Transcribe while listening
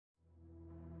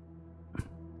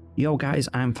Yo guys,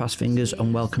 I'm FastFingers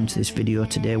and welcome to this video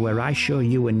today where I show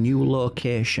you a new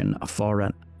location for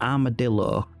an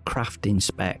Armadillo crafting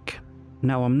spec.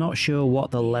 Now I'm not sure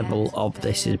what the level of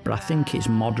this is, but I think it's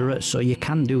moderate, so you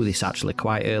can do this actually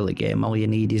quite early game. All you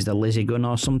need is the Lizzie gun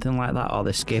or something like that, or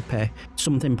the Skippy,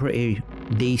 something pretty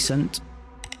decent.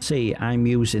 See, I'm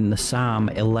using the SARM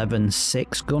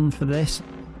 11.6 gun for this.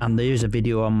 And there's a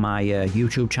video on my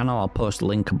YouTube channel. I'll post a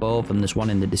link above and there's one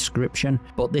in the description.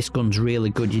 But this gun's really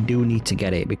good. You do need to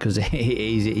get it because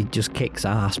it just kicks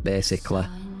ass basically.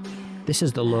 This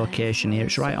is the location here.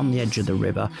 It's right on the edge of the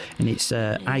river, and its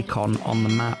icon on the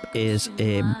map is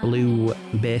a blue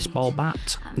baseball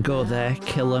bat. Go there,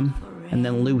 kill them, and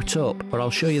then loot up. But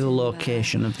I'll show you the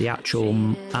location of the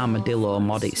actual Armadillo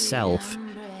mod itself.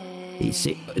 It's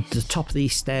at the top of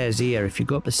these stairs here. If you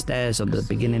go up the stairs at the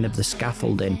beginning of the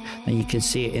scaffolding, then you can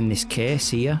see it in this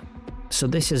case here. So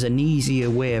this is an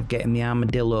easier way of getting the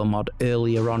Armadillo mod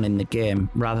earlier on in the game,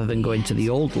 rather than going to the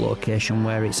old location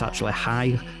where it's actually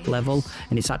high level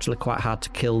and it's actually quite hard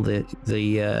to kill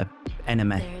the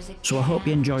enemy. So I hope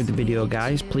you enjoyed the video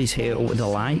guys. Please hit it with a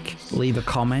like, leave a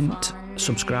comment,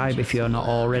 subscribe if you're not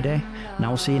already, and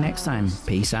I'll see you next time.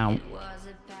 Peace out.